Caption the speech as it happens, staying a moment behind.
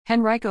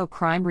Henrico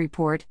Crime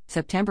Report,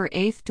 September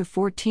 8 to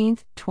 14,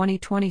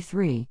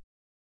 2023.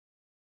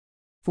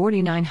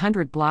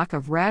 4900 block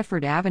of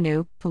Radford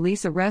Avenue,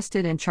 police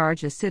arrested and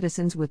charged as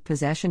citizens with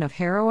possession of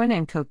heroin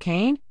and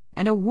cocaine,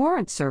 and a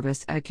warrant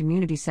service at a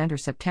community center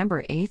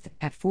September 8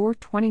 at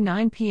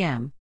 4:29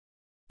 p.m.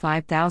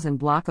 5000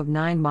 block of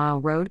 9 Mile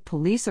Road,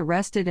 police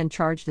arrested and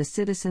charged as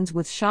citizens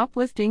with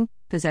shoplifting,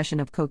 possession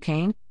of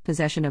cocaine,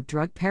 possession of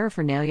drug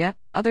paraphernalia,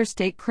 other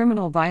state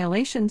criminal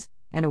violations,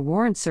 and a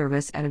warrant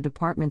service at a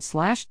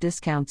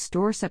department/discount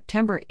store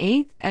September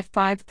 8 at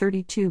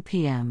 5:32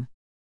 p.m.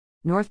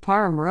 North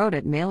Parham Road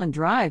at Malin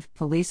Drive,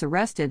 police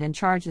arrested and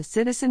charged a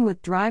citizen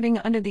with driving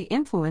under the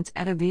influence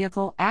at a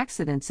vehicle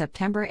accident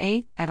September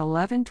 8 at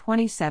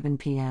 11:27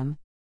 p.m.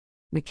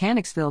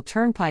 Mechanicsville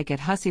Turnpike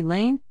at Hussey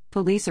Lane,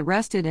 police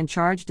arrested and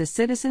charged a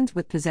citizen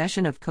with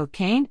possession of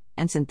cocaine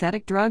and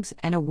synthetic drugs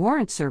and a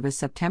warrant service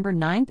September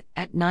 9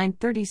 at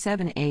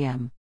 9:37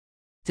 a.m.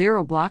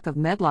 0 block of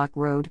Medlock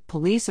Road,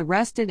 police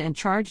arrested and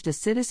charged a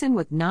citizen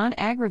with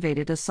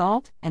non-aggravated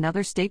assault and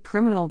other state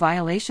criminal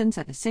violations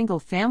at a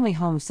single-family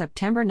home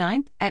September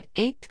 9 at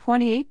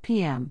 8:28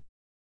 p.m.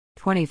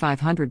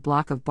 2500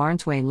 block of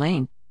Barnesway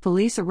Lane,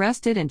 police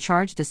arrested and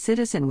charged a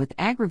citizen with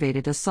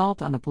aggravated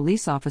assault on a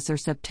police officer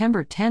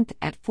September 10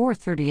 at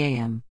 4:30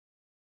 a.m.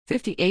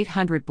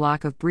 5800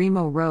 block of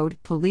Bremo Road,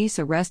 police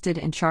arrested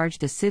and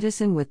charged a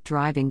citizen with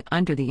driving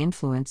under the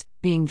influence,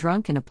 being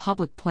drunk in a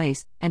public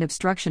place, and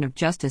obstruction of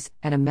justice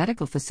at a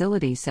medical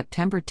facility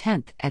September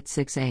 10 at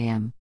 6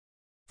 a.m.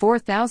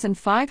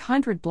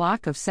 4500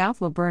 block of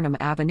South Laburnum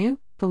Avenue,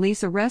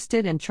 police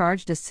arrested and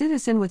charged a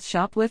citizen with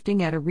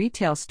shoplifting at a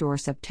retail store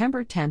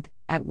September 10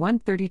 at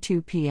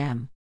 1:32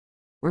 p.m.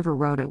 River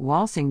Road at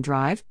Walsing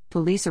Drive,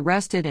 police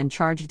arrested and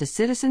charged the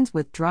citizens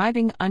with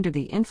driving under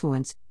the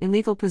influence,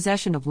 illegal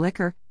possession of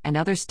liquor, and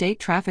other state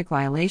traffic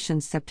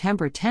violations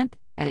September 10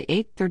 at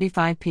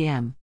 8:35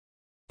 p.m.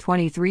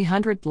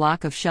 2300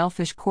 block of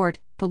Shellfish Court,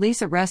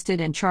 police arrested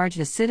and charged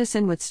a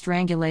citizen with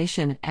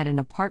strangulation at an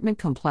apartment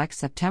complex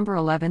September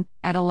 11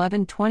 at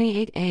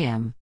 11:28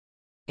 a.m.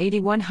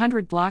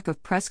 8100 block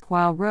of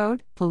Presquile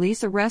Road,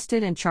 police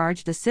arrested and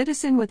charged a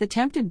citizen with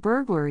attempted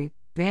burglary,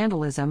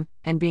 vandalism,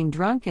 and being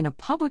drunk in a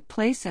public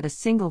place at a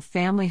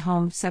single-family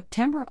home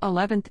September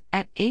 11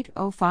 at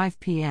 8:05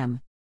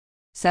 p.m.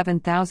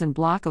 7000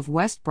 block of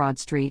West Broad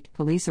Street,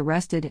 police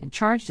arrested and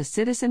charged a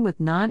citizen with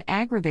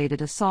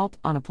non-aggravated assault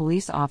on a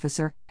police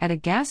officer at a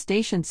gas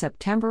station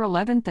September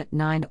 11 at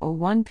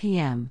 9:01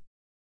 p.m.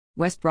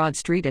 West Broad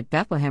Street at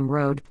Bethlehem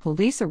Road,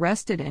 police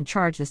arrested and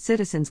charged the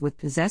citizens with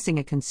possessing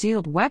a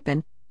concealed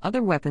weapon,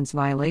 other weapons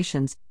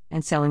violations,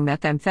 and selling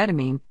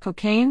methamphetamine,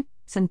 cocaine,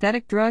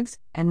 synthetic drugs,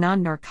 and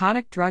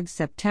non-narcotic drugs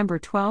September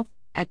 12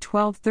 at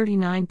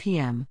 12:39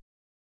 p.m.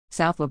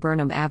 South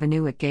Laburnum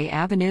Avenue at Gay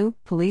Avenue,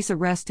 police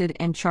arrested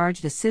and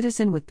charged a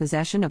citizen with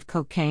possession of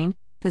cocaine,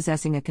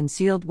 possessing a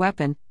concealed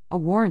weapon, a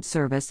warrant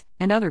service,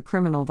 and other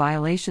criminal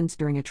violations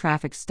during a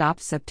traffic stop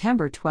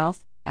September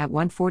 12 at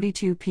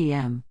 1:42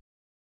 p.m.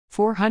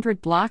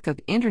 400 block of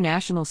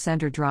International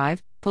Center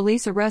Drive,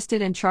 police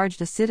arrested and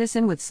charged a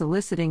citizen with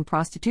soliciting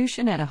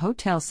prostitution at a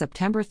hotel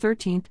September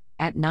 13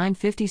 at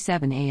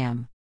 9:57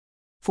 a.m.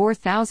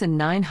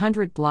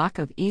 4900 block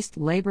of East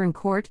Leyburn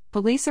Court,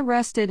 police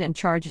arrested and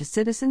charged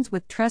citizens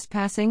with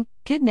trespassing,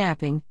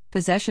 kidnapping,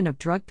 possession of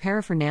drug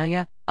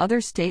paraphernalia,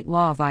 other state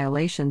law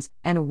violations,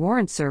 and a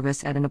warrant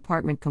service at an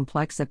apartment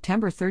complex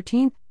September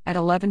 13 at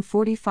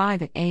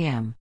 11:45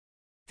 a.m.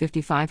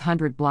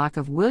 5500 block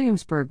of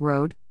Williamsburg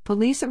Road,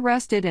 police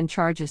arrested and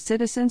charged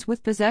citizens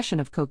with possession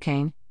of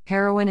cocaine,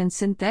 heroin and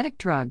synthetic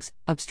drugs,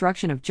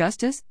 obstruction of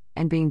justice,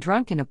 and being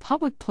drunk in a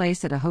public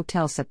place at a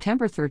hotel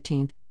September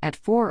 13 at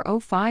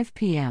 4:05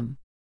 p.m.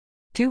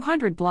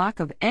 200 block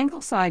of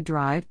Angleside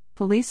Drive,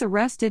 police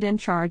arrested and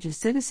charged a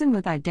citizen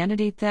with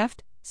identity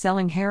theft,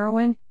 selling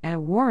heroin, and a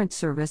warrant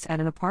service at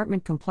an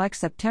apartment complex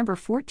September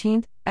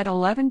 14 at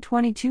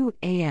 11:22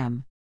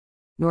 a.m.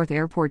 North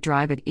Airport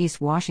Drive at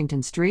East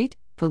Washington Street,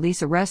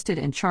 police arrested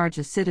and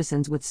charged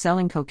citizens with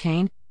selling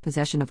cocaine,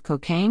 possession of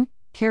cocaine,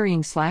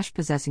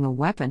 carrying/possessing a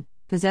weapon,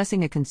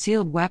 possessing a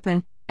concealed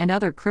weapon, and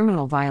other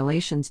criminal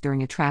violations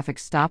during a traffic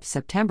stop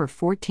September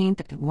 14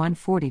 at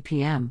 1:40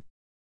 p.m.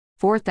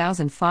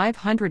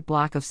 4500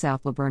 block of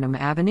South Laburnum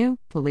Avenue,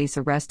 police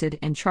arrested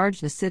and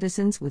charged the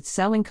citizens with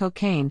selling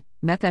cocaine,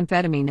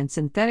 methamphetamine and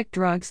synthetic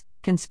drugs,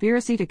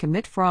 conspiracy to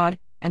commit fraud,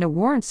 and a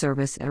warrant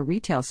service at a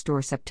retail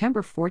store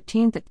September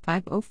 14 at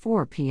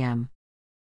 5:04 p.m.